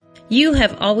You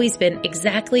have always been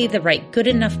exactly the right good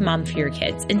enough mom for your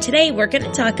kids. And today we're going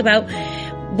to talk about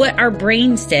what our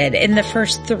brains did in the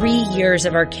first 3 years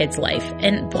of our kids' life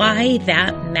and why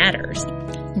that matters.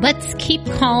 Let's keep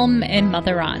calm and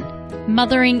mother on.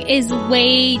 Mothering is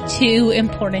way too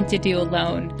important to do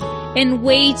alone and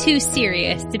way too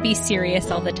serious to be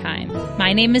serious all the time.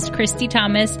 My name is Christy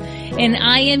Thomas and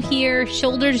I am here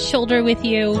shoulder to shoulder with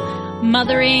you,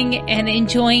 mothering and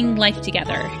enjoying life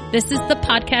together. This is the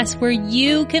podcast where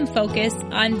you can focus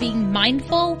on being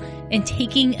mindful and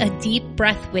taking a deep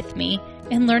breath with me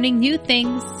and learning new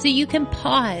things so you can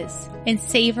pause and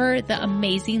savor the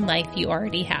amazing life you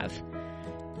already have.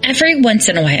 Every once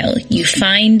in a while, you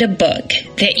find a book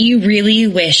that you really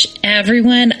wish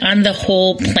everyone on the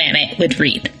whole planet would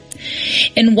read.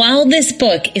 And while this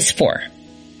book is for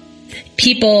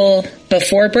people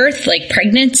before birth, like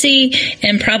pregnancy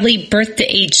and probably birth to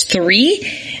age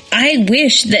 3, I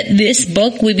wish that this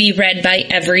book would be read by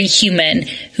every human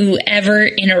who ever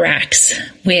interacts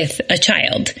with a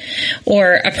child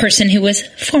or a person who was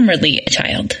formerly a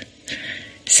child.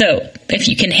 So if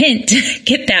you can hint,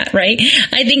 get that right.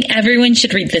 I think everyone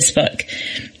should read this book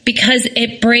because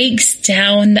it breaks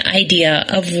down the idea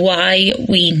of why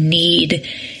we need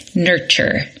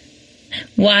nurture,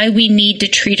 why we need to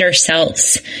treat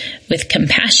ourselves with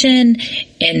compassion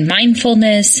and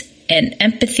mindfulness and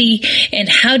empathy, and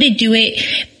how to do it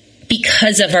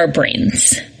because of our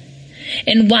brains,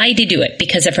 and why to do it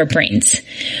because of our brains.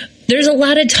 There's a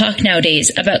lot of talk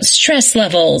nowadays about stress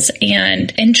levels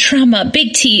and trauma,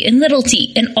 big T and little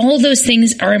t, and all those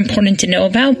things are important to know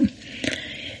about.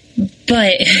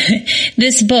 But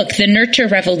this book, The Nurture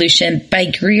Revolution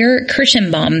by Greer,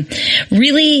 Kirshenbaum,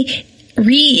 really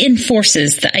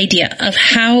reinforces the idea of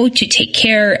how to take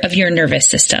care of your nervous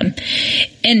system.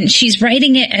 And she's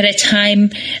writing it at a time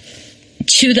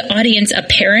to the audience of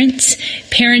parents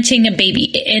parenting a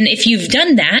baby. And if you've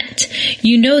done that,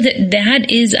 you know that that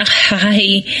is a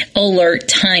high alert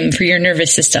time for your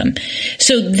nervous system.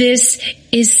 So this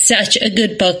is such a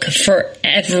good book for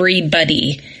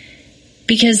everybody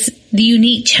because the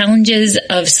unique challenges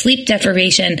of sleep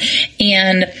deprivation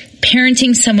and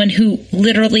parenting someone who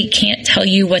literally can't tell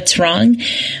you what's wrong,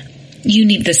 you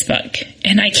need this book.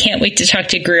 And I can't wait to talk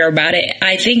to Greer about it.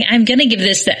 I think I'm going to give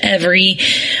this to every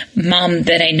mom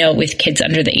that I know with kids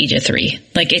under the age of 3.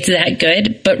 Like, it's that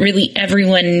good, but really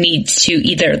everyone needs to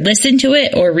either listen to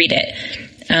it or read it.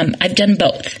 I've done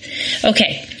both.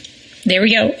 Okay, there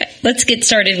we go. Let's get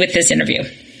started with this interview.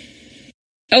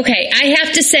 Okay, I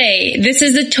have to say, this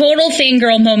is a total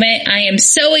fangirl moment. I am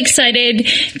so excited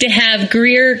to have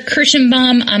Greer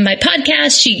Kirshenbaum on my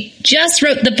podcast. She just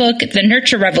wrote the book, The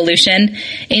Nurture Revolution.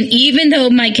 And even though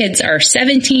my kids are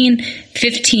 17,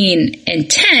 15,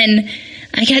 and 10,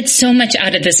 I got so much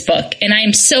out of this book. And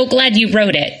I'm so glad you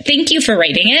wrote it. Thank you for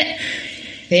writing it.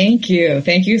 Thank you.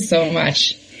 Thank you so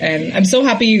much. And I'm so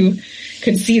happy you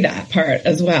could see that part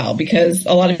as well, because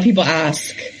a lot of people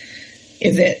ask,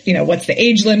 is it, what's the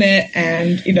age limit?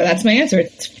 And, that's my answer.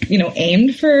 It's,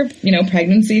 aimed for,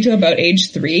 pregnancy to about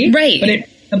age 3. Right.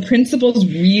 But the principles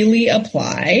really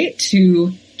apply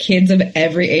to kids of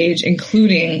every age,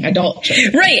 including adult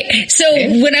children. Right. So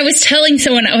when I was telling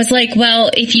someone, I was like, well,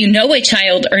 if you know a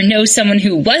child or know someone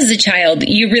who was a child,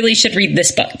 you really should read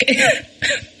this book.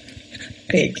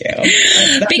 Thank you.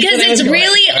 Because it's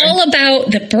really all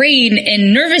about the brain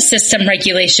and nervous system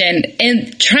regulation,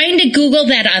 and trying to Google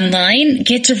that online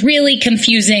gets really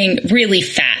confusing really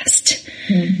fast.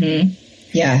 Mm-hmm.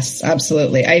 Yes,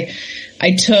 absolutely.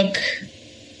 I took,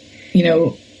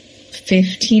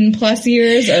 15 plus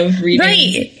years of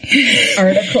reading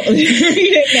articles.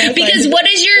 Because what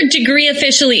is your degree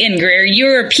officially in, Greer?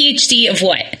 You're a PhD of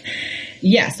what?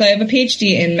 Yes, I have a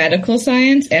PhD in medical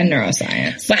science and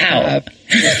neuroscience. Wow.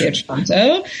 University of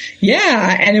Toronto.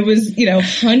 Yeah, and it was,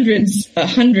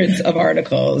 hundreds of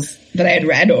articles that I had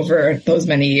read over those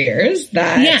many years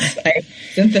that I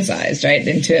synthesized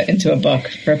into a book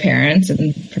for parents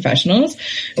and professionals,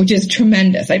 which is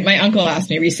tremendous. My uncle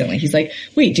asked me recently. He's like,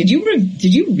 "Wait, did you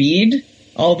read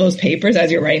all those papers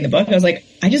as you're writing the book?" I was like,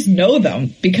 "I just know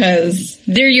them because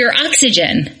they're your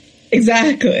oxygen."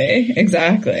 Exactly.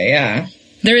 Yeah.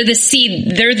 They're the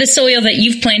seed, they're the soil that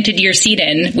you've planted your seed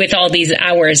in with all these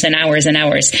hours and hours and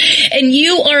hours. And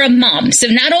you are a mom. So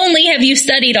not only have you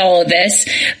studied all of this,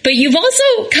 but you've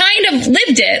also kind of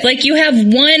lived it. Like, you have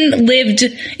one lived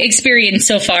experience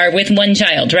so far with one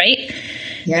child, right?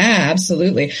 Yeah,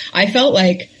 absolutely. I felt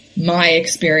like my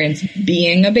experience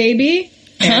being a baby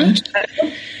and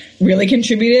really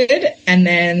contributed,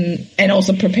 and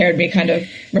also prepared me kind of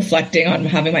reflecting on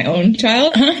having my own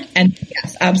child. And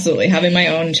yes, absolutely. Having my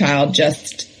own child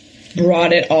just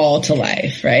brought it all to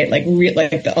life, right? Like,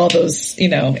 all those,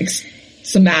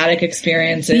 somatic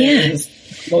experiences,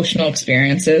 emotional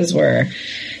experiences were,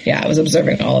 I was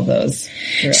observing all of those.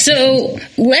 So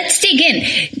let's dig in.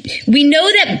 We know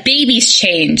that babies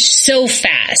change so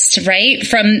fast, right?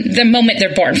 From the moment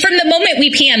they're born, from the moment we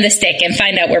pee on the stick and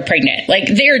find out we're pregnant, like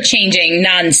they're changing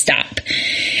nonstop.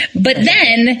 But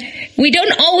then we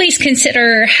don't always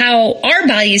consider how our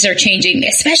bodies are changing,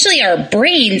 especially our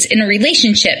brains in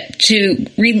relationship to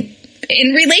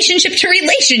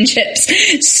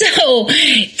relationships. So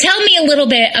tell me a little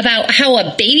bit about how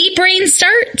a baby brain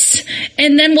starts,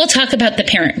 and then we'll talk about the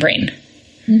parent brain.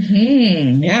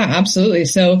 Mm-hmm. Yeah, absolutely.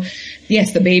 So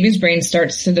yes, the baby's brain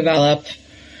starts to develop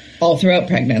all throughout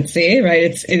pregnancy, right?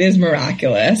 It is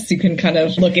miraculous. You can kind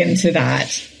of look into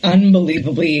that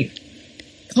unbelievably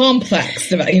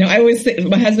complex. I always think,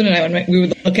 my husband and I, when we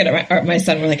would look at my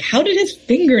son, we're like, how did his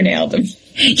fingernail develop?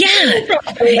 Yeah.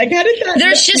 Like, how did that?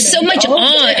 There's just so much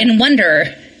awe and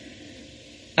wonder.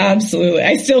 Absolutely.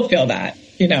 I still feel that,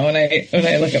 when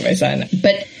I look at my son.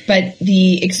 But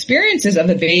the experiences of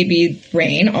the baby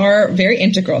brain are very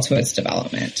integral to its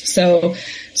development. So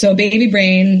baby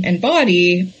brain and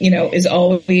body, is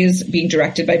always being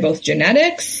directed by both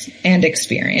genetics and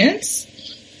experience.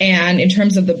 And in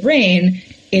terms of the brain,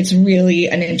 it's really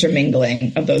an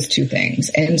intermingling of those two things.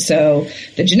 And so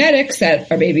the genetics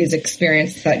that our babies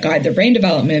experience that guide their brain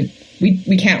development,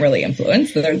 we can't really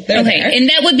influence. They're okay. There. And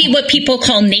that would be what people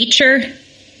call nature?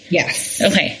 Yes.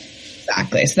 Okay.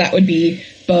 Exactly. So that would be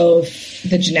both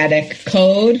the genetic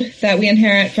code that we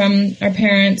inherit from our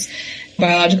parents,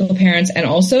 biological parents, and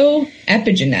also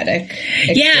epigenetic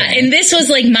experience. Yeah. And this was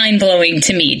like mind-blowing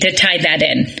to me to tie that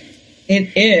in.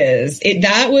 It is.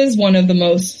 That was one of the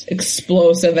most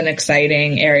explosive and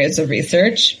exciting areas of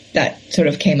research that sort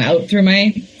of came out through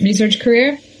my research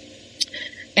career.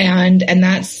 And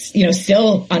that's,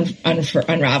 still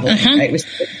unraveling, right? We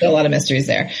still have a lot of mysteries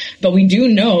there. But we do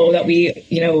know that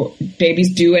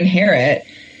babies do inherit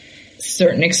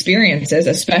certain experiences,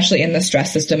 especially in the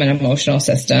stress system and emotional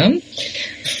system,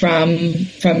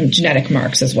 from genetic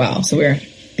marks as well. So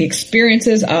the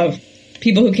experiences of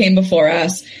people who came before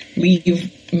us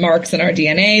leave marks in our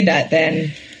DNA that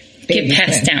then get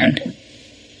passed down.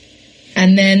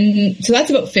 And then, so that's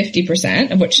about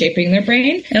 50% of what's shaping their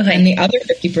brain. Okay. And the other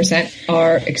 50%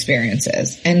 are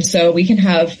experiences. And so we can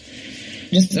have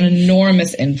just an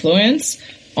enormous influence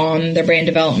on their brain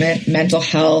development, mental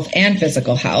health, and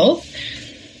physical health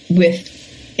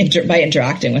by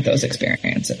interacting with those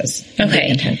experiences.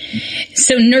 Okay.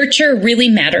 So nurture really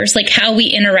matters. Like how we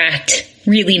interact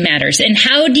really matters. And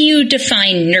how do you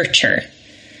define nurture?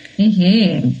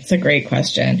 It's a great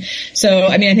question. So,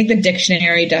 I think the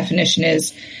dictionary definition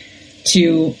is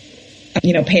to,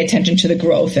 pay attention to the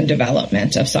growth and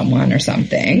development of someone or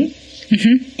something.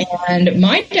 Mm-hmm. And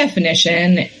my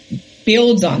definition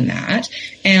builds on that.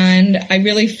 And I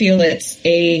really feel it's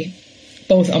a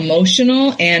both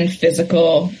emotional and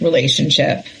physical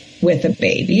relationship with a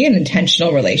baby, an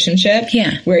intentional relationship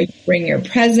where you bring your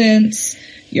presence,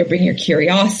 you bring your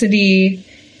curiosity,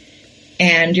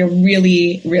 and you're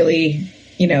really, really,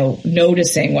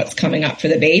 noticing what's coming up for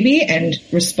the baby and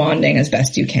responding as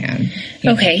best you can.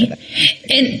 Okay.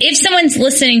 And if someone's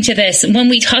listening to this, when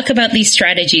we talk about these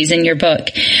strategies in your book,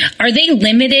 are they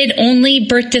limited only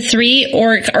birth to 3,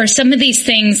 or are some of these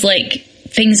things like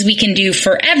things we can do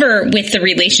forever with the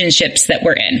relationships that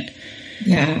we're in?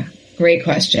 Yeah, great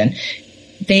question.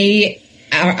 They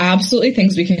are absolutely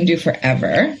things we can do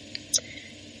forever.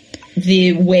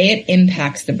 The way it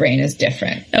impacts the brain is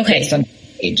different based on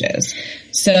ages.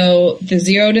 So the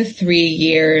 0 to 3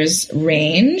 years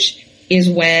range is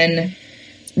when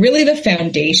really the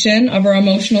foundation of our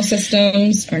emotional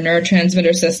systems, our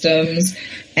neurotransmitter systems,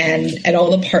 and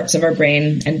all the parts of our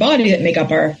brain and body that make up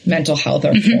our mental health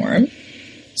are formed.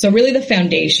 So really the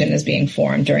foundation is being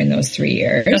formed during those 3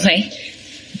 years. Okay.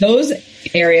 Those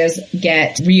areas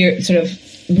get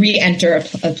re-enter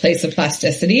a place of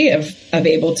plasticity, of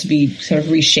able to be sort of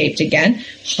reshaped again,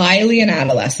 highly in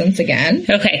adolescence again.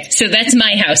 Okay, so that's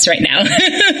my house right now. 9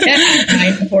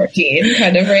 to 14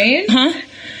 kind of range.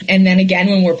 And then again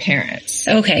when we're parents.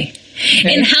 Okay.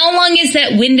 And how long is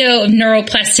that window of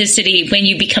neuroplasticity when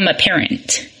you become a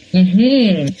parent?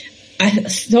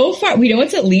 So far, we know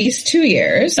it's at least 2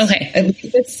 years. Okay. At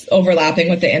least it's overlapping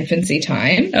with the infancy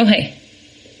time. Okay.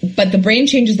 But the brain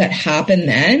changes that happen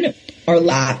then are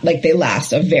they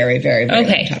last a very, very, very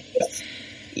long time.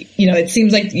 It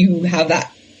seems like you have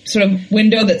that sort of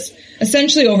window that's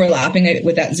essentially overlapping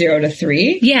with that 0 to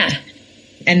 3. Yeah.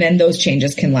 And then those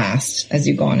changes can last as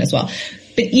you go on as well.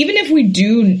 But even if we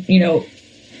do,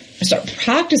 start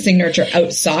practicing nurture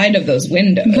outside of those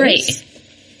windows, right,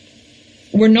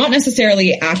 we're not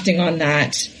necessarily acting on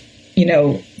that,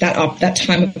 that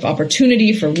time of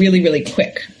opportunity for really, really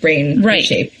quick brain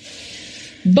reshape.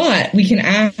 But we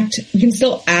can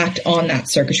still act on that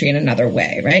circuitry in another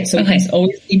way, right? So we can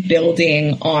always be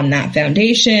building on that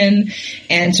foundation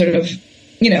and sort of,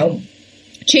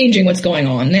 changing what's going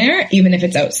on there, even if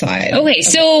it's outside. Okay,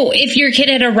 so if your kid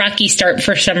had a rocky start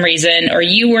for some reason, or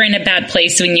you were in a bad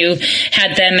place when you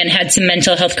had them and had some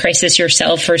mental health crisis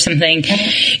yourself or something,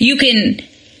 you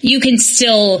can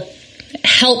still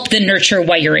help the nurture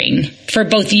wiring for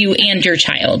both you and your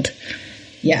child.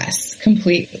 Yes,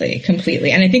 completely.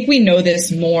 And I think we know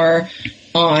this more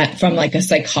from like a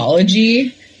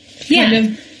psychology kind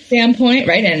of standpoint,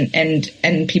 right?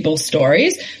 And people's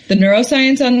stories. The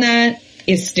neuroscience on that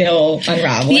is still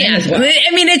unraveling as well.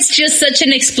 I mean, it's just such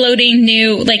an exploding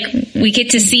new, we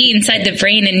get to see inside the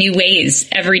brain in new ways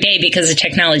every day because of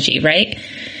technology, right?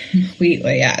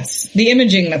 Completely, yes. The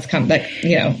imaging that's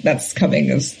coming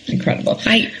is incredible.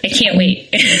 I can't wait.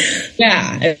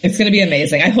 Yeah, it's going to be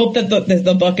amazing. I hope that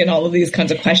the book and all of these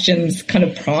kinds of questions kind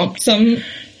of prompt some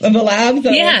of the labs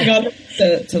that are working on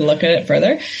it to look at it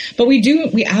further. But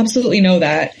we absolutely know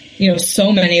that,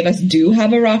 so many of us do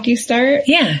have a rocky start.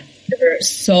 Yeah. They're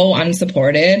so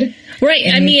unsupported.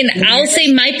 Right. I mean, I'll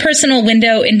say my personal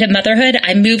window into motherhood,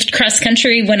 I moved cross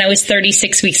country when I was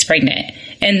 36 weeks pregnant.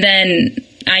 And then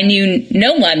I knew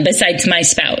no one besides my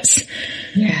spouse.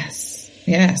 Yes.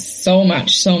 So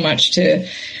much to,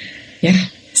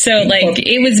 So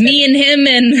it was me and him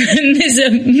and this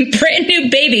brand new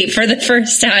baby for the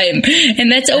first time.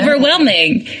 And that's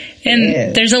overwhelming.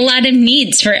 And there's a lot of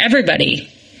needs for everybody.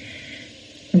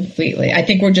 Completely. I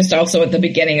think we're just also at the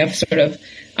beginning of sort of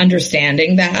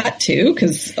understanding that too,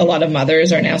 because a lot of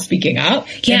mothers are now speaking up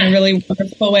in a really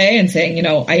wonderful way and saying,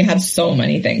 I have so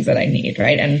many things that I need,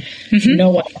 right? And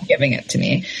no one is giving it to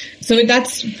me. So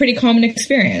that's a pretty common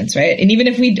experience, right? And even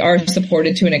if we are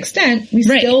supported to an extent, we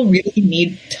still really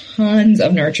need tons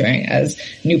of nurturing as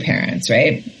new parents,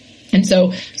 right? And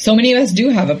so many of us do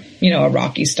have a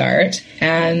rocky start,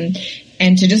 and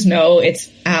to just know it's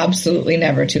absolutely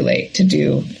never too late to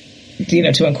do,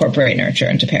 to incorporate nurture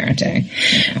into parenting.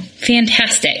 Yeah.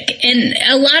 Fantastic. And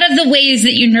a lot of the ways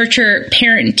that you nurture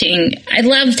parenting, I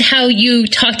loved how you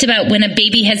talked about when a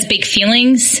baby has big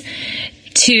feelings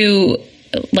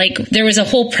there was a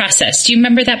whole process. Do you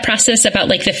remember that process about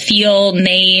the feel,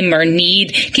 name, or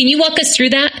need? Can you walk us through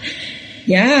that?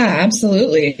 Yeah,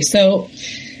 absolutely. So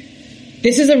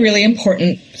this is a really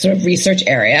important sort of research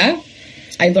area.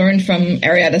 I learned from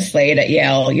Arietta Slade at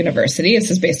Yale University. This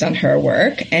is based on her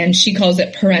work, and she calls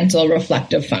it parental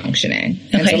reflective functioning.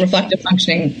 And so reflective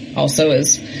functioning also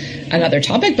is another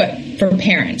topic, but for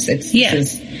parents, this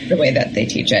is the way that they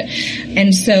teach it.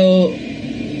 And so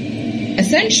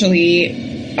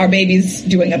essentially our baby's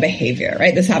doing a behavior,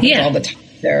 right? This happens all the time.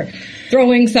 They're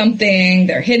throwing something,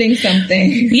 they're hitting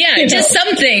something. Yeah, just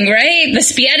something, right? The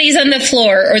spaghetti's on the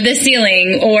floor or the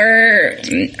ceiling or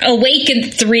awake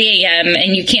at 3 a.m.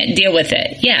 and you can't deal with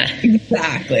it. Yeah.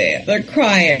 Exactly. They're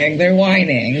crying, they're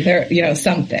whining, they're,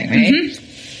 something, right?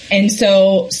 Mm-hmm. And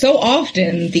so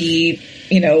often the,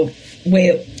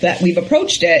 way that we've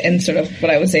approached it in sort of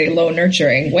what I would say low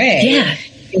nurturing way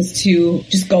is to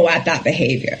just go at that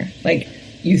behavior.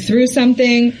 You threw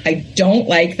something, I don't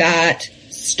like that.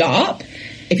 Stop.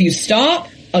 If you stop,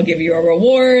 I'll give you a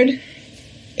reward.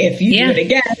 If you do it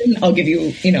again, I'll give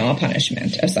you, a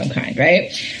punishment of some kind,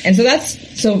 right? And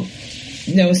so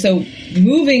so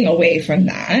moving away from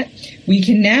that, we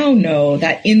can now know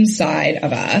that inside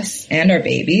of us and our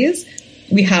babies,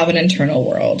 we have an internal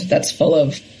world that's full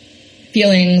of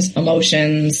feelings,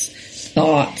 emotions,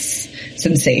 thoughts,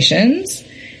 sensations,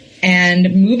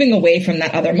 and moving away from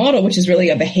that other model, which is really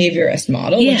a behaviorist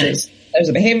model, which is there's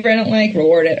a behavior I don't like,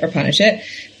 reward it or punish it.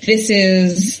 This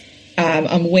is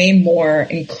a way more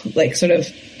sort of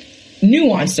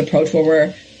nuanced approach where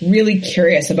we're really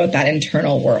curious about that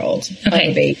internal world of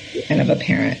a baby and of a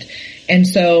parent. And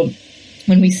so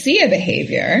when we see a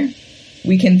behavior,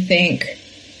 we can think,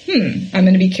 I'm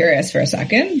going to be curious for a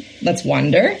second. Let's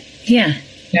wonder. Yeah.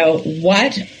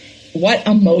 What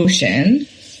emotion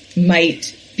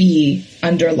might be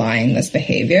underlying this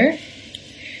behavior?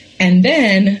 And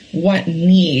then what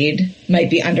need might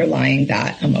be underlying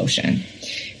that emotion?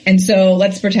 And so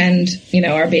let's pretend,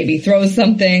 our baby throws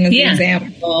something as an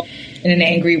example in an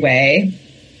angry way.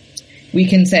 We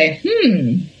can say,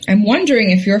 I'm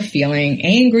wondering if you're feeling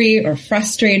angry or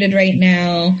frustrated right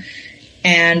now,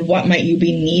 and what might you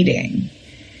be needing?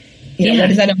 What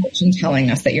is that emotion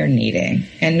telling us that you're needing?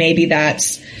 And maybe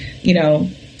that's,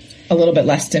 a little bit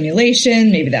less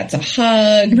stimulation. Maybe that's a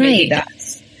hug. Right. Maybe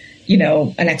that's,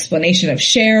 an explanation of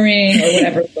sharing or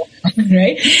whatever.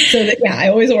 Right. So that, I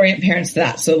always orient parents to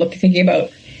that. So thinking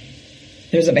about,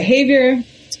 there's a behavior.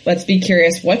 Let's be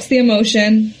curious. What's the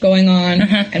emotion going on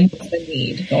and what's the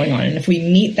need going on? And if we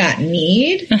meet that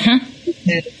need,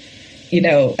 then,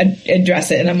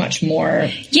 address it in a much more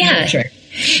nurturing.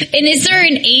 And is there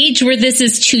an age where this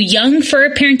is too young for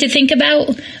a parent to think about?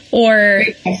 Or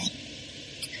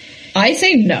I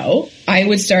say no. I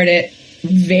would start it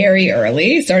very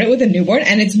early. Start it with a newborn,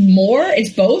 and it's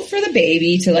both for the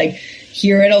baby to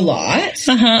hear it a lot,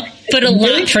 but a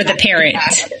lot for the parent.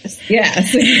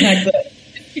 Yes, exactly.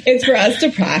 It's for us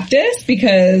to practice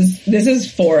because this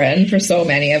is foreign for so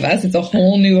many of us. It's a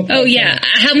whole new approach. Oh yeah.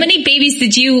 How many babies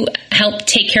did you help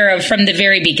take care of from the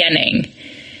very beginning?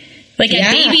 I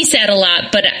babysat a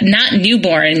lot, but not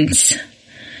newborns.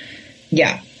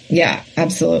 Yeah,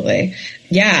 absolutely.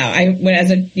 Yeah, I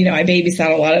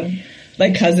babysat a lot of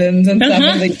cousins and stuff,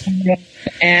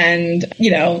 and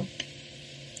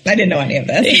I didn't know any of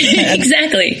this.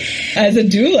 Exactly. As a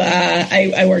doula,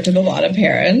 I worked with a lot of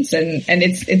parents, and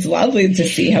it's lovely to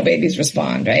see how babies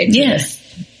respond, right? To this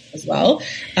as well.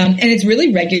 And it's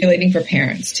really regulating for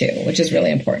parents too, which is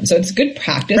really important. So it's good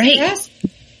practice for us.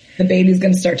 The baby's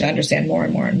going to start to understand more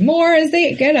and more and more as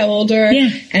they get older.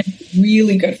 Yeah. And it's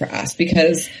really good for us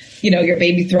because, your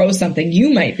baby throws something,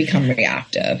 you might become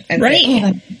reactive and say, oh,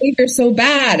 that behavior's so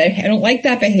bad. I don't like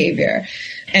that behavior.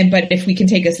 But if we can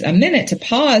take us a minute to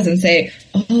pause and say,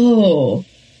 oh,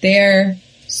 they're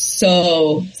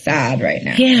so sad right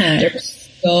now. Yeah. They're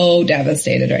so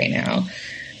devastated right now.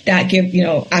 That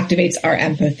activates our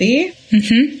empathy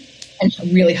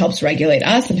and really helps regulate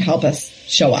us and help us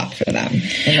show up for them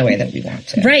in the way that we want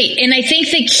to. Right. And I think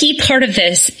the key part of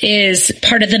this is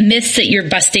part of the myths that you're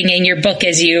busting in your book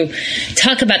as you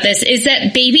talk about this is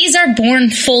that babies are born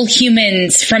full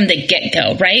humans from the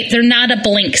get-go, right? They're not a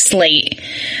blank slate.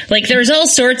 There's all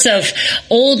sorts of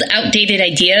old, outdated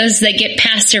ideas that get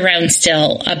passed around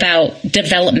still about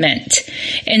development.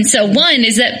 And so one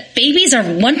is that babies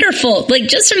are wonderful.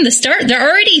 Just from the start, they're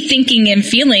already thinking and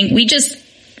feeling. We just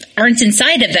aren't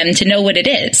inside of them to know what it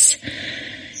is.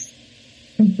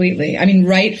 Completely. I mean,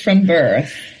 right from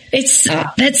birth.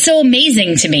 That's so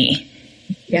amazing to me.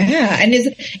 Yeah.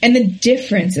 And the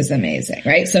difference is amazing,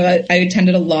 right? So I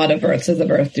attended a lot of births as a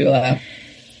birth doula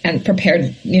and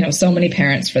prepared, so many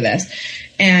parents for this.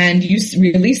 And you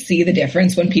really see the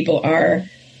difference when people are,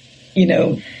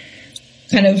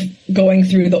 kind of going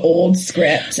through the old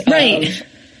script of,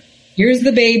 here's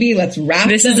the baby. Let's wrap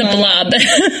this them is a up, blob.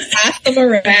 pass them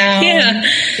around. Yeah.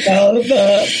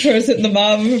 The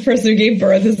mom of the person who gave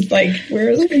birth is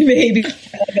where's the baby?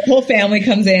 The whole family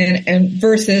comes in and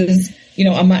versus,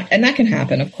 and that can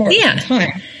happen, of course, in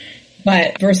time.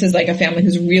 But versus a family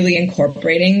who's really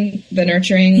incorporating the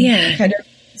nurturing kind of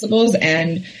principles,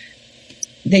 and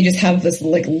they just have this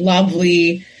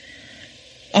lovely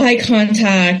eye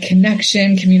contact,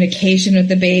 connection, communication with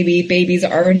the baby. Baby's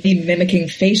already mimicking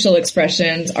facial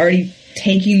expressions, already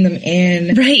taking them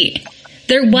in. Right.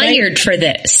 They're wired for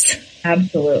this.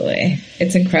 Absolutely.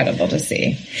 It's incredible to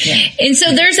see. Yeah. And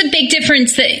so there's a big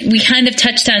difference that we kind of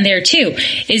touched on there too,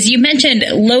 is you mentioned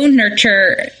low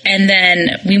nurture and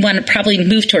then we want to probably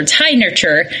move towards high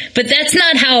nurture, but that's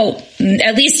not how,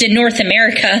 at least in North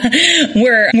America,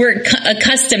 we're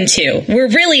accustomed to. We're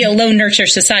really a low nurture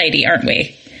society, aren't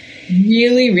we?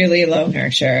 Really, really low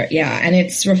nurture. Yeah. And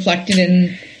it's reflected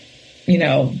in,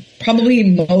 probably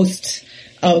most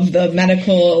of the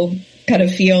medical kind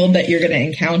of field that you're going to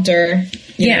encounter,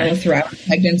 you know, throughout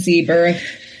pregnancy, birth,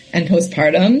 and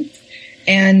postpartum.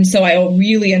 And so I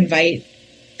really invite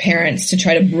parents to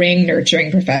try to bring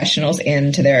nurturing professionals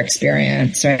into their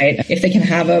experience, right? If they can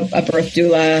have a birth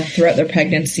doula throughout their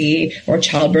pregnancy or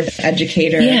childbirth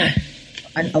educator,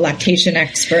 a lactation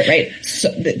expert, right? So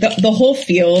the whole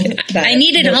field. I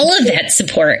needed all of that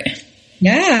support.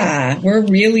 Yeah. We're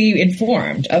really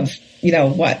informed of,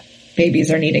 what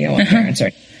babies are needing and what parents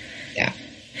are. Yeah.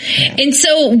 And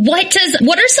so what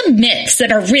are some myths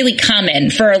that are really common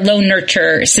for a low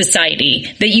nurture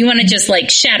society that you want to just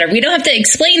shatter? We don't have to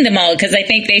explain them all because I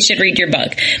think they should read your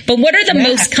book. But what are the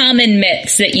most common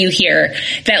myths that you hear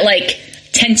that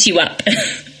tense you up?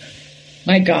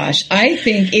 My gosh, I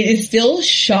think it is still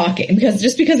shocking because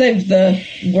of the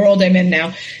world I'm in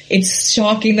now, it's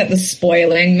shocking that the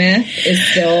spoiling myth is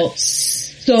still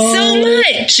so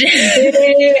much.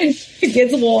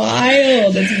 It's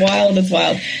wild. It's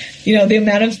wild. The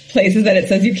amount of places that it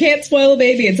says you can't spoil a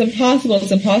baby. It's impossible.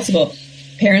 It's impossible.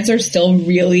 Parents are still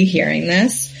really hearing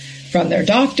this from their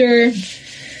doctor,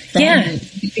 from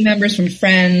family members, from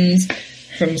friends,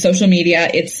 from social media,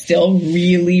 it's still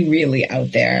really, really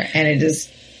out there. And it is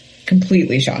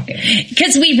completely shocking.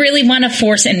 Because we really want to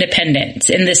force independence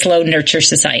in this low nurture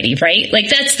society, right? Like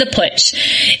that's the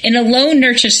push. In a low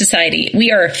nurture society,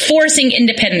 we are forcing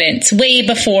independence way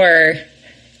before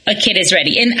a kid is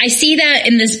ready. And I see that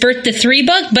in this Birth to 3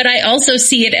 book, but I also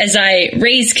see it as I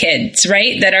raise kids,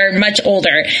 right? That are much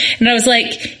older. And I was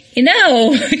like,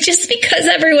 just because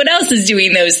everyone else is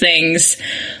doing those things,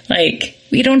 like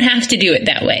we don't have to do it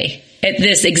that way at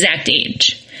this exact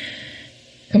age.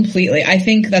 Completely. I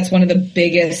think that's one of the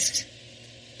biggest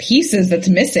pieces that's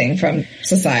missing from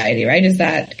society, right? Is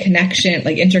that connection,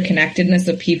 like interconnectedness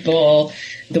of people,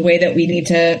 the way that we need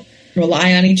to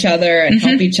rely on each other and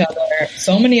help each other.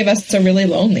 So many of us are really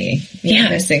lonely,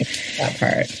 missing that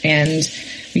part. And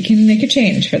we can make a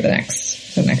change for the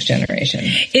next generation.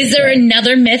 Is there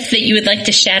another myth that you would like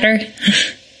to shatter?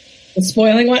 The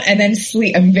spoiling one, and then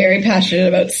sleep. I'm very passionate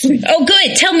about sleep. Oh,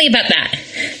 good. Tell me about that.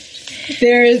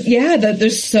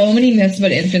 There's so many myths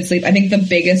about infant sleep. I think the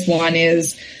biggest one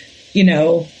is,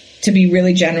 to be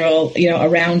really general,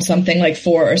 around something like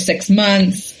 4 or 6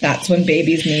 months, that's when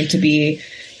babies need to be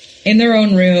in their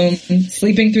own room,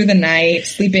 sleeping through the night,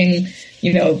 sleeping,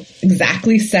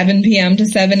 exactly 7 p.m. to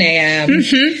 7 a.m.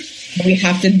 We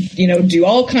have to, do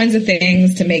all kinds of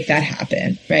things to make that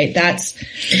happen, right? That's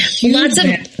lots of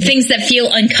things that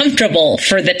feel uncomfortable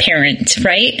for the parent,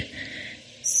 right?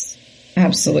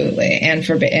 Absolutely. And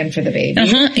for the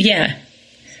baby. Yeah.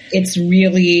 It's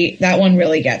really, that one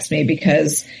really gets me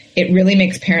because it really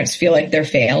makes parents feel like they're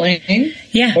failing.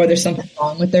 Yeah. Or there's something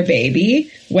wrong with their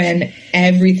baby when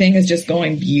everything is just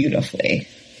going beautifully.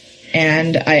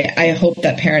 And I hope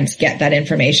that parents get that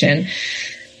information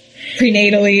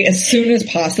prenatally as soon as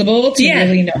possible to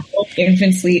really know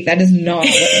infant sleep. That is not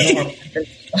what normal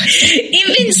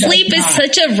infant sleep is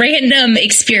such a random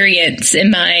experience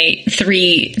in my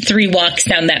three walks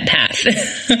down that path.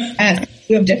 Yes,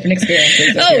 you have different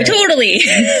experiences. Oh, totally.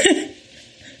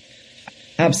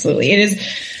 Absolutely. It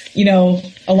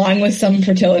is, along with some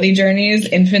fertility journeys,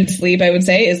 infant sleep, I would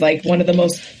say, is like one of the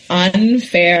most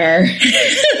unfair,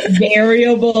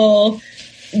 variable,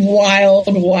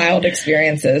 wild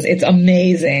experiences. It's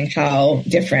amazing how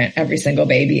different every single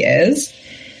baby is.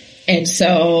 And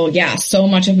so, so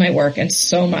much of my work and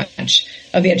so much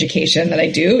of the education that I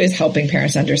do is helping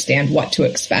parents understand what to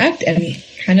expect and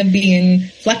kind of being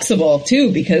flexible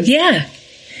too, because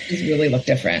these really look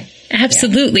different.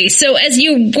 Absolutely. So as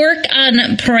you work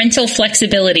on parental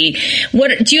flexibility,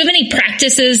 do you have any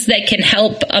practices that can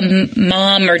help a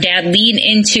mom or dad lean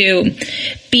into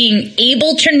being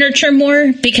able to nurture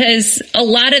more? Because a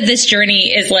lot of this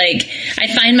journey is like,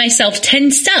 I find myself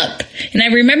tensed up. And I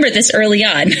remember this early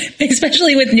on,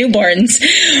 especially with newborns,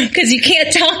 because you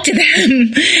can't talk to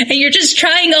them and you're just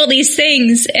trying all these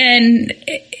things and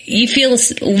you feel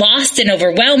lost and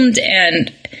overwhelmed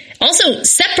and also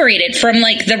separated from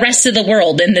like the rest of the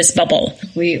world in this bubble.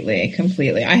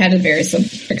 Completely. I had a very similar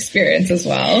experience as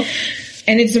well.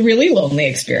 And it's a really lonely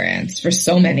experience for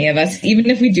so many of us, even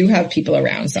if we do have people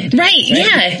around sometimes. Right?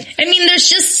 Yeah. I mean, there's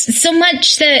just so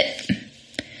much that,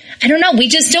 I don't know, we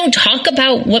just don't talk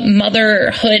about what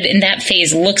motherhood in that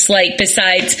phase looks like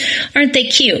besides, aren't they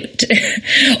cute?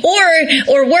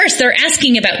 or worse, they're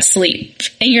asking about sleep.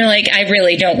 And you're like, I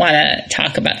really don't want to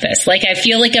talk about this. Like, I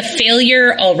feel like a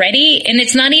failure already, and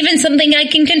it's not even something I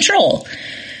can control.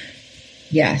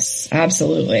 Yes,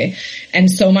 absolutely.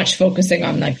 And so much focusing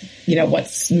on like,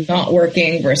 what's not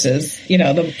working versus,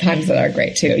 the times that are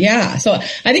great too. Yeah. So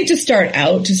I think to start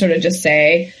out, to sort of just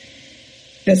say,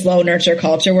 this low nurture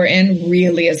culture we're in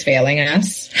really is failing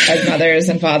us as mothers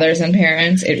and fathers and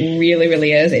parents. It really,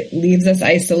 really is. It leaves us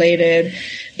isolated.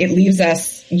 It leaves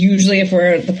us, usually if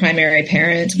we're the primary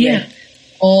parent, with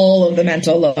all of the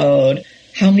mental load.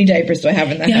 How many diapers do I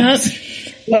have in the house?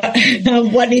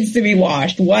 What needs to be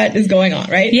washed? What is going on,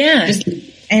 right? Yeah. Just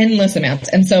endless amounts.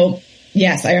 And so,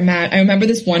 yes, I remember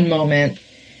this one moment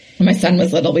when my son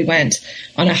was little. We went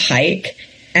on a hike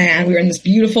and we were in this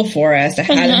beautiful forest. I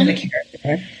had him in the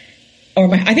carrier.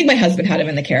 I think my husband had him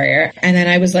in the carrier. And then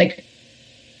I was like,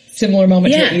 similar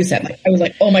moment to what you said. Like, I was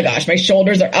like, oh my gosh, my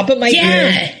shoulders are up at my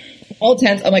ears. All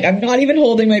tense. I'm like, I'm not even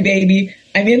holding my baby.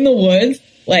 I'm in the woods.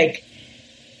 Like,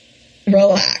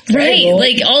 relax. Right.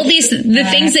 Like all the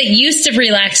things that used to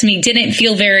relax me didn't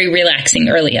feel very relaxing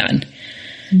early on.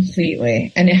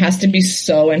 Completely. And it has to be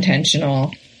so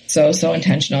intentional. So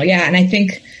intentional. Yeah. And I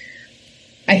think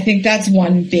that's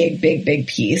one big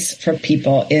piece for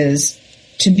people is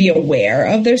to be aware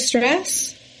of their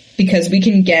stress, because we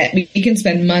can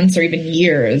spend months or even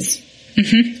years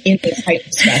in this type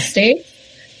of stress state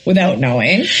without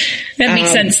knowing. That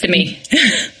makes sense to me.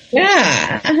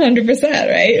 Yeah, 100%,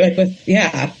 right? Like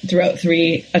throughout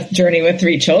a journey with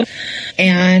 3 children.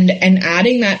 And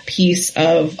adding that piece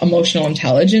of emotional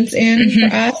intelligence in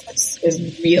for us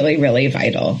is really, really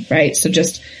vital, right? So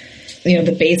just,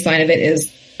 the baseline of it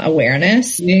is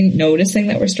awareness, noticing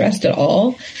that we're stressed at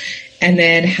all. And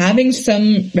then having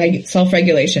some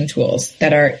self-regulation tools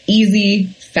that are easy,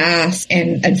 fast,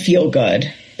 and feel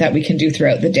good that we can do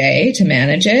throughout the day to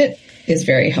manage it is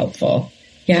very helpful.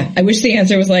 Yeah. I wish the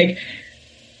answer was like,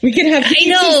 we could have. I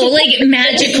know, like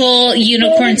magical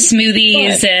unicorn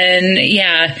smoothies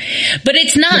but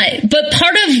it's not. But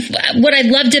part of what I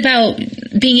loved about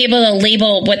being able to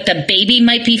label what the baby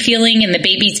might be feeling and the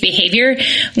baby's behavior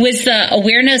was the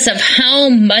awareness of how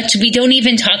much we don't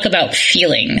even talk about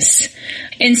feelings.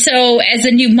 And so as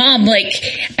a new mom, like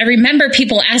I remember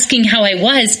people asking how I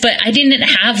was, but I didn't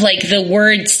have like the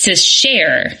words to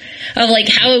share of like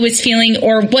how I was feeling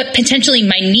or what potentially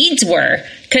my needs were.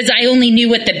 Because I only knew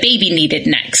what the baby needed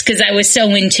next because I was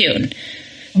so in tune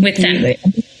with them.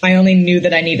 I only knew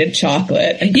that I needed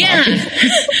chocolate and coffee.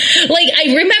 Like I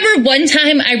remember one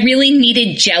time I really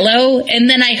needed Jell-O and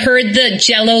then I heard the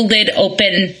Jell-O lid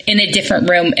open in a different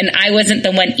room and I wasn't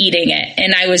the one eating it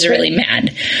and I was really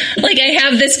mad. Like I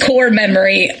have this core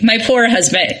memory, my poor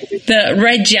husband, the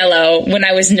red Jell-O when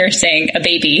I was nursing a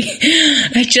baby.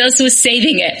 I just was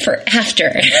saving it for after.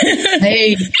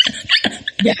 Hey.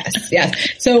 Yes.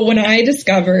 So when I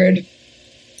discovered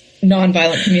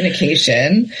nonviolent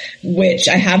communication, which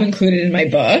I have included in my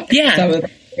book, some of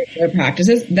their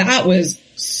practices, that was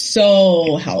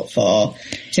so helpful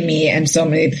to me and so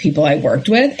many of the people I worked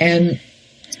with. And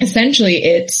essentially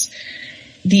it's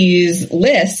these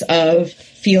lists of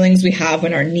feelings we have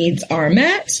when our needs are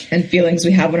met and feelings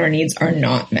we have when our needs are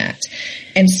not met.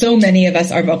 And so many of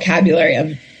us, our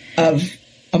vocabulary of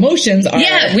emotions are...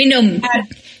 Yeah, we know...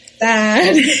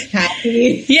 Sad,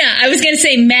 happy. Yeah, I was going to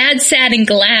say mad, sad, and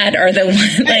glad are the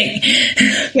ones, like...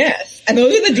 Yes, and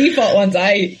those are the default ones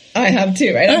I have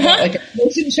too, right? I've got like an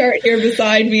emotion chart here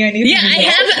beside me.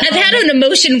 I've had an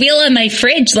emotion wheel on my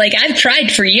fridge. Like I've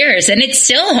tried for years and it's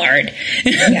still hard.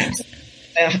 Yes.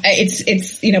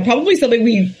 It's probably something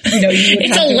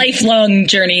it's a lifelong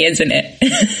journey, isn't it?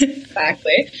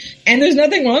 Exactly. And there's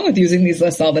nothing wrong with using these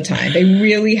lists all the time. They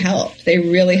really help.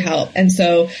 And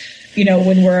so,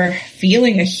 when we're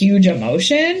feeling a huge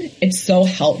emotion, it's so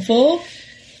helpful.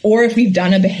 Or if we've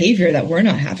done a behavior that we're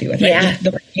not happy with, right?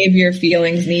 The behavior,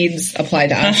 feelings, needs apply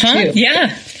to us too.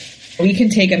 Yeah. We can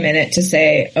take a minute to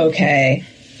say, okay,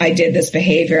 I did this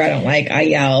behavior I don't like. I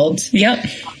yelled. Yep.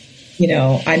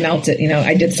 I melted,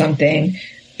 I did something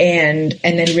and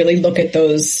then really look at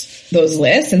those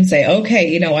lists and say, okay,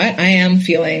 you know what? I am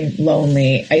feeling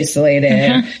lonely,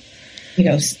 isolated,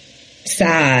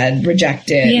 sad,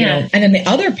 rejected, and then the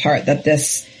other part that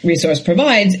this resource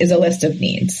provides is a list of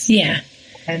needs. Yeah.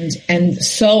 And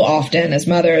so often as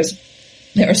mothers,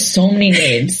 there are so many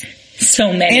needs.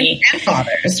 So many. And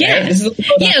fathers, yeah. Right?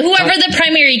 Whoever the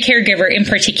primary caregiver in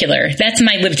particular. That's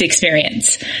my lived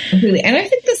experience. Completely. And I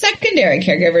think the secondary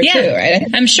caregiver too, right?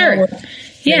 I'm sure.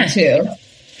 Yeah. Too.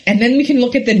 And then we can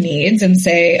look at the needs and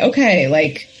say, okay,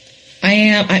 like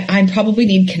I probably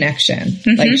need connection.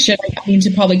 Mm-hmm. Like I need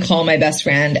to probably call my best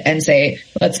friend and say,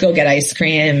 let's go get ice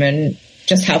cream and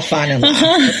just have fun and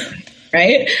laugh.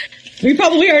 Right? We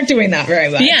probably aren't doing that very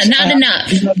much. Yeah, not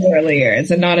enough. In the early years,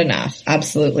 and not enough.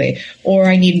 Absolutely. Or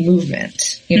I need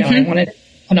movement. I want to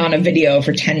put on a video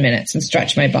for 10 minutes and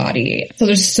stretch my body. So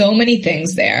there's so many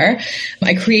things there.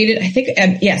 I created, I think,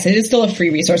 yes, it is still a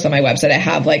free resource on my website. I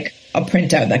have like a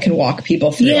printout that can walk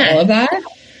people through all of that.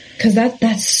 Cause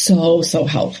that's so, so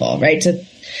helpful, right? To,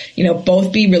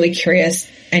 both be really curious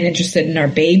and interested in our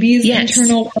baby's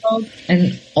internal world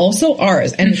and also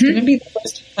ours. And it's going to be the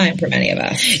first time for many of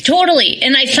us. Totally.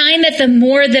 And I find that the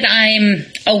more that I'm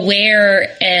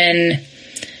aware and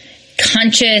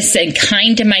conscious and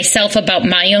kind to myself about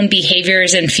my own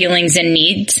behaviors and feelings and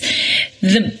needs,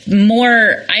 the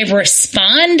more I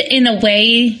respond in a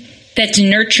way that's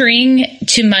nurturing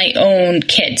to my own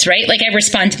kids, right? Like I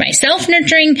respond to myself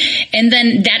nurturing, and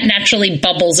then that naturally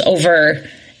bubbles over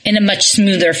in a much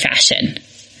smoother fashion.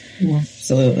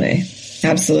 Absolutely.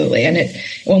 Absolutely. And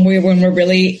when we're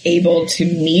really able to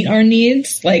meet our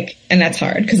needs, and that's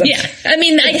hard because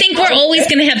I think we're always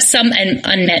going to have some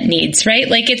unmet needs, right?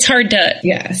 Like it's hard to.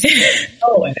 Yes.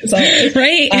 Always.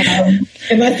 Right.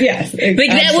 Unless,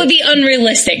 that would be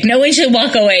unrealistic. No one should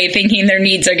walk away thinking their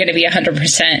needs are going to be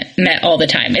 100% met all the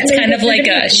time. It's kind of like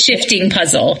a shifting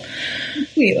puzzle.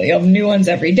 Completely. You have new ones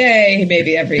every day,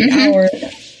 maybe every hour.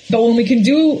 But when we can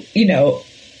do,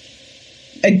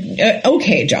 a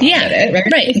okay job at it,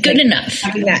 right? Right. Good enough.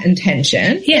 Having that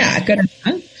intention. Yeah. Good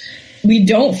enough. we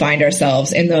don't find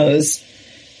ourselves in those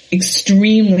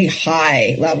extremely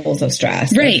high levels of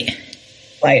stress. Right.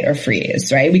 Flight or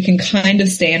freeze, right? We can kind of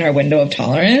stay in our window of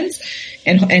tolerance.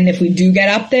 And if we do get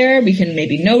up there, we can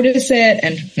maybe notice it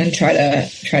and try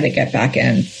to get back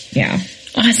in. Yeah.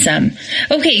 Awesome.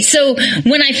 Okay. So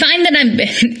when I find that I'm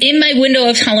in my window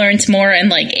of tolerance more and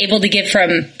like able to give from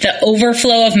the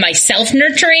overflow of my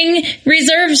self-nurturing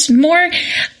reserves more,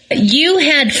 you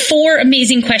had 4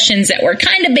 amazing questions that were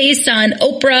kind of based on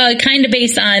Oprah, kind of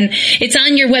based on, it's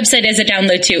on your website as a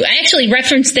download too. I actually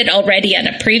referenced it already on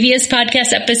a previous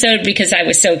podcast episode because I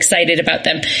was so excited about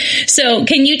them. So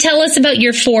can you tell us about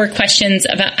your 4 questions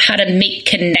about how to make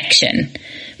connection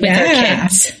with our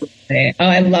kids? Oh,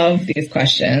 I love these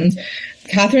questions.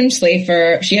 Catherine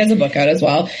Schlafer, she has a book out as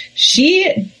well.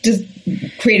 She just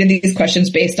created these questions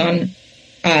based on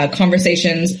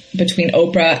conversations between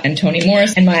Oprah and Toni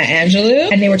Morris and Maya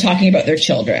Angelou, and they were talking about their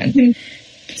children.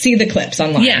 See the clips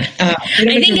online. Yeah.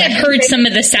 I think I've heard some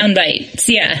of the sound bites.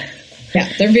 Yeah. Yeah.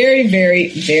 They're very, very,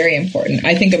 very important.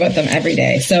 I think about them every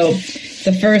day. So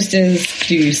the first is,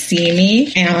 do you see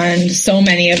me? And so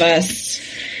many of us,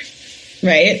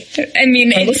 right? I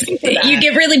mean, you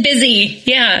get really busy.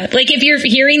 Yeah. Like if you're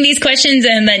hearing these questions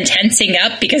and then tensing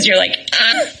up because you're like,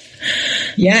 ah.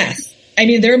 Yes. I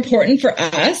mean, they're important for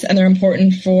us and they're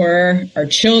important for our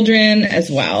children as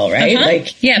well, right?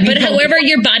 Like, yeah, but however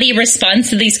your body responds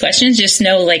to these questions, just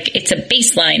know like it's a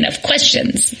baseline of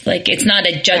questions. Like it's not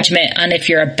a judgment on if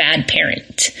you're a bad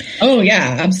parent. Oh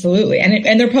yeah, absolutely.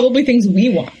 And they're probably things we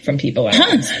want from people.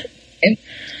 And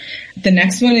the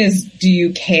next one is, do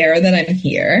you care that I'm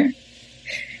here?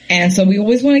 And so we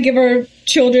always want to give our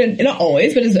children, not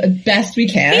always, but as best we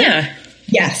can,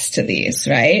 yes to these,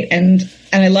 right? And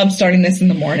I love starting this in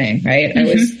the morning, right? I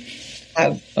always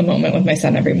have a moment with my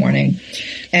son every morning.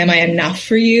 Am I enough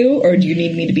for you, or do you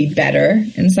need me to be better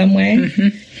in some way?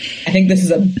 I think this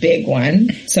is a big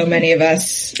one. So many of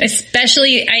us...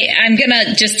 Especially, I'm going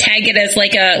to just tag it as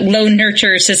like a low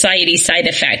nurture society side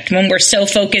effect. When we're so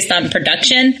focused on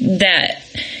production that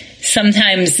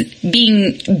sometimes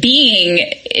being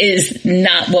is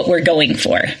not what we're going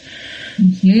for.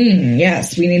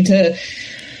 Yes, we need to...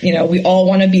 we all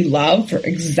want to be loved for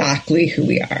exactly who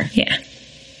we are. Yeah.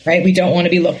 Right? We don't want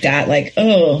to be looked at like,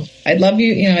 oh, I'd love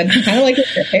you. I'd kind of like it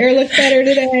if your hair looked better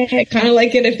today. I kind of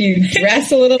like it if you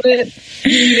dress a little bit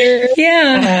neater.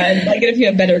 Yeah. I'd like it if you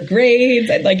have better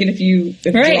grades. I'd like it if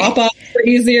drop off were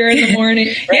easier in the morning.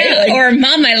 Right? Yeah. Like, or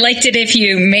mom, I liked it if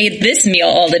you made this meal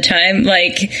all the time.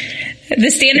 Like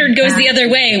the standard goes the other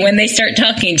way when they start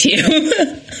talking to you.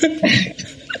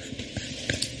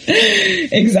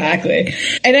 Exactly.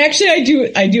 And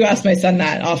actually I do ask my son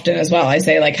that often as well. I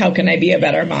say like, how can I be a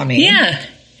better mommy? Yeah.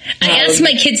 I ask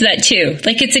my kids that too.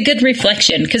 Like it's a good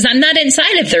reflection because I'm not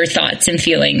inside of their thoughts and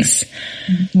feelings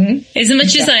as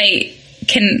much as I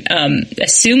can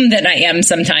assume that I am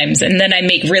sometimes. And then I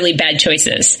make really bad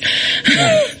choices.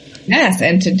 Yes.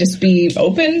 And to just be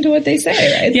open to what they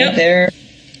say, right? Yep.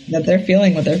 That they're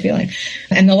feeling what they're feeling.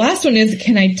 And the last one is,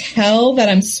 can I tell that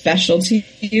I'm special to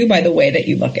you by the way that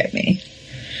you look at me?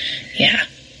 Yeah.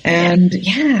 And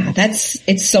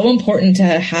it's so important to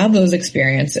have those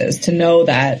experiences, to know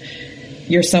that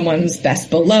you're someone's best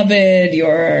beloved,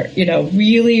 you're,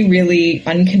 really, really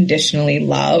unconditionally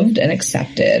loved and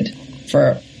accepted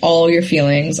for all your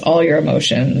feelings, all your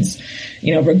emotions,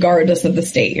 regardless of the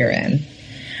state you're in.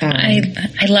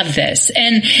 I love this.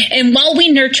 And while we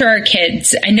nurture our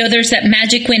kids, I know there's that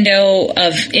magic window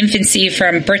of infancy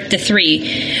from birth to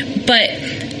 3, but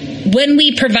when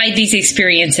we provide these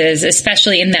experiences,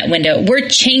 especially in that window, we're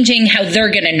changing how they're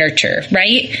going to nurture,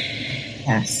 right?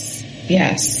 Yes.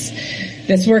 Yes.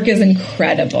 This work is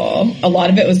incredible. A lot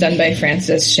of it was done by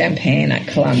Frances Champagne at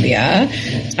Columbia.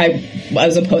 I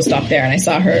was a postdoc there and I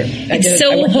saw her. It's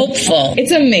so hopeful.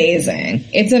 It's amazing.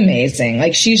 It's amazing.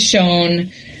 Like she's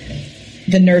shown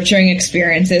the nurturing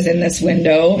experiences in this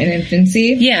window in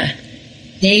infancy. Yeah.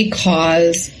 They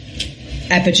cause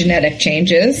epigenetic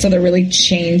changes. So they're really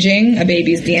changing a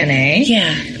baby's DNA.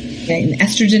 Yeah. And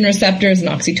estrogen receptors and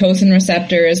oxytocin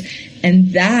receptors.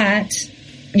 And that,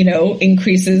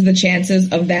 increases the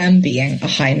chances of them being a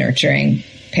high nurturing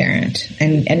parent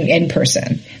and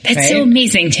person. That's so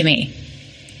amazing to me.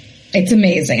 It's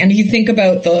amazing. And you think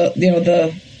about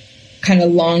the kind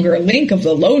of longer link of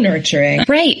the low nurturing.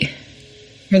 Right.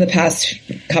 For the past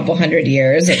couple hundred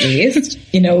years, at least,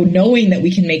 knowing that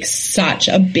we can make such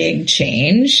a big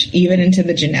change, even into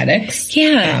the genetics,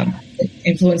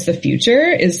 influence the future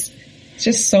is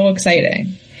just so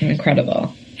exciting and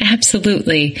incredible.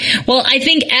 Absolutely. Well, I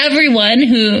think everyone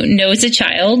who knows a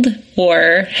child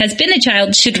or has been a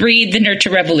child should read The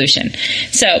Nurture Revolution.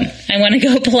 So I want to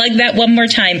go plug that one more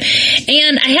time.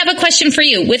 And I have a question for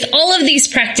you. With all of these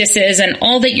practices and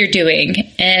all that you're doing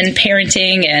and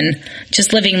parenting and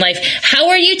just living life, how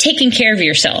are you taking care of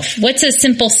yourself? What's a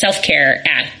simple self-care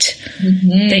act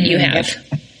that you have?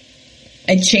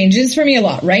 It changes for me a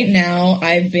lot. Right now,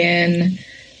 I've been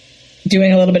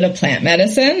doing a little bit of plant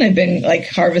medicine. I've been like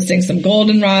harvesting some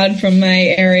goldenrod from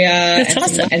my area. That's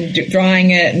awesome. And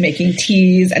drying it and making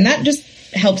teas. And that just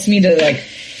helps me to like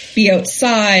be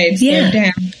outside, slow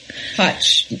down,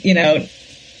 touch,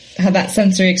 have that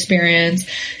sensory experience.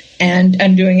 And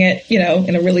I'm doing it,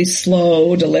 in a really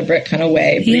slow, deliberate kind of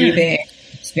way, breathing,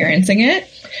 experiencing it.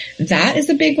 That is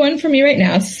a big one for me right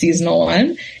now. It's a seasonal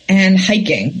one. And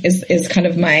hiking is kind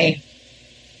of my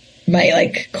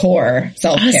like core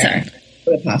self-care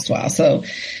for the past while. So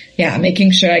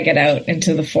making sure I get out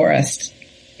into the forest.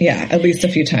 Yeah. At least a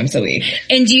few times a week.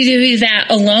 And do you do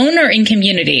that alone or in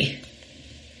community?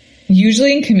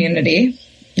 Usually in community.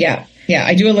 Yeah. Yeah.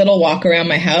 I do a little walk around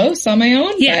my house on my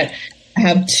own, but I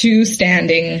have 2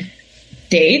 standing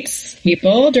dates,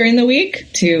 people during the week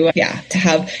to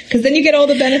have, because then you get all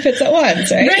the benefits at once,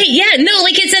 right? Right. Yeah. No,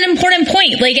 it's an important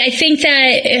point. I think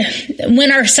that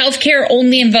when our self-care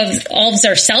only involves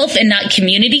ourself and not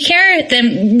community care,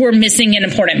 then we're missing an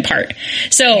important part.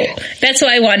 So that's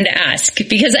why I wanted to ask,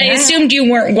 because I assumed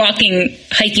you weren't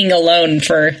hiking alone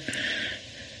for.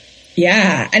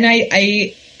 Yeah. And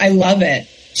I love it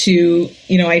to,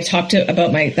 I talked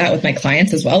about that with my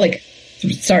clients as well,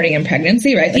 starting in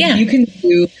pregnancy, right? You can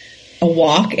do a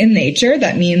walk in nature.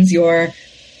 That means you're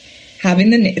having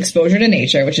the exposure to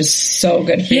nature, which is so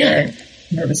good for your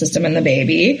nervous system and the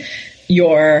baby.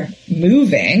 You're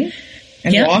moving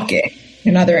and walking,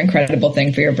 another incredible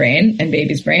thing for your brain and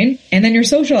baby's brain. And then you're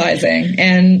socializing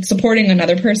and supporting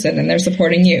another person, and they're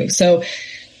supporting you. So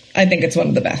I think it's one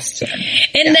of the best.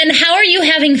 And then how are you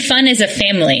having fun as a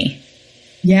family?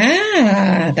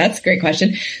 Yeah, that's a great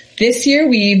question. This year,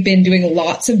 we've been doing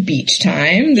lots of beach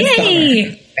time this summer.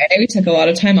 Right? We took a lot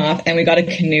of time off, and we got a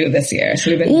canoe this year. So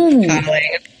we've been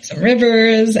paddling some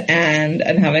rivers and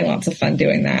having lots of fun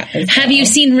doing that. Have you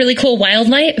seen really cool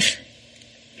wildlife?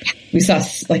 We saw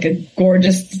a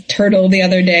gorgeous turtle the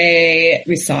other day.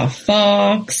 We saw a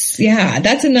fox. Yeah,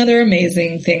 that's another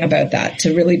amazing thing about that,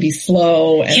 to really be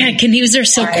slow. And canoes are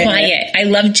so quiet. I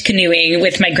loved canoeing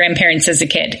with my grandparents as a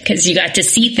kid because you got to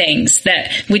see things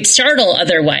that would startle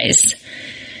otherwise.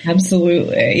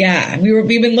 Absolutely. Yeah. We've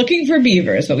been looking for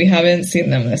beavers, but we haven't seen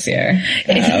them this year.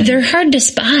 They're hard to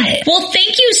spot. Well,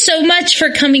 thank you so much for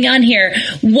coming on here.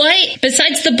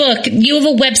 Besides the book, you have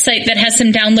a website that has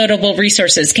some downloadable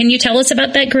resources. Can you tell us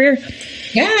about that, Greer?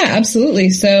 Yeah, absolutely.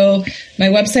 So my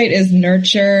website is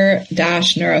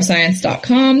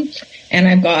nurture-neuroscience.com, and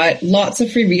I've got lots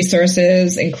of free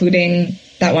resources, including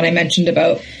that one I mentioned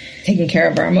about taking care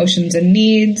of our emotions and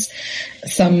needs,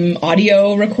 some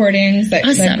audio recordings that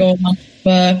go along with the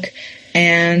book,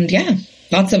 and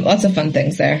lots of fun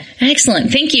things there.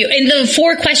 Excellent. Thank you. And the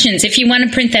 4 questions, if you want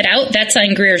to print that out, that's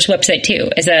on Greer's website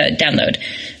too, as a download.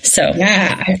 So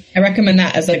I recommend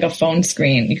that as a phone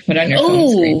screen. You can put it on your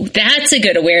phone screen. Oh, that's a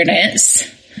good awareness.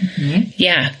 Mm-hmm.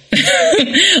 Yeah.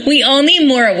 We all need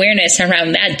more awareness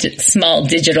around that small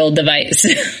digital device.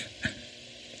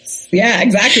 Yeah,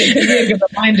 exactly. It could be a good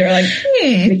reminder,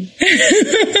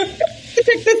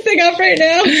 pick this thing up right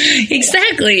now.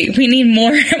 Exactly. We need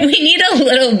more. We need a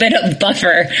little bit of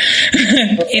buffer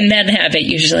in that habit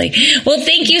usually. Well,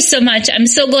 thank you so much. I'm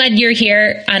so glad you're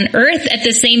here on Earth at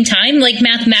the same time.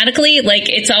 Mathematically,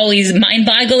 it's always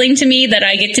mind-boggling to me that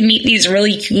I get to meet these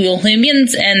really cool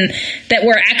humans and that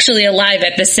we're actually alive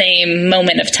at the same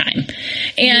moment of time.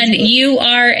 And you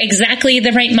are exactly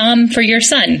the right mom for your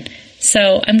son.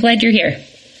 So I'm glad you're here.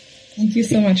 Thank you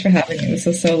so much for having me. This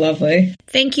was so lovely.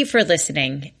 Thank you for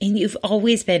listening. And you've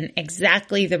always been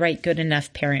exactly the right good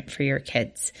enough parent for your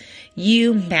kids.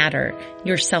 You matter.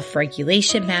 Your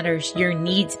self-regulation matters. Your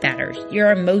needs matter.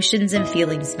 Your emotions and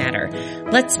feelings matter.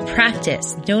 Let's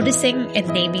practice noticing and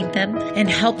naming them and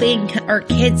helping our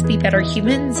kids be better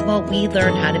humans while we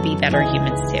learn how to be better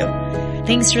humans too.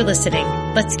 Thanks for listening.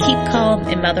 Let's keep calm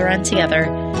and mother on together.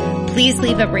 Please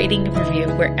leave a rating and review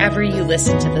wherever you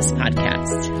listen to this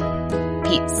podcast.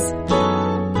 Peace.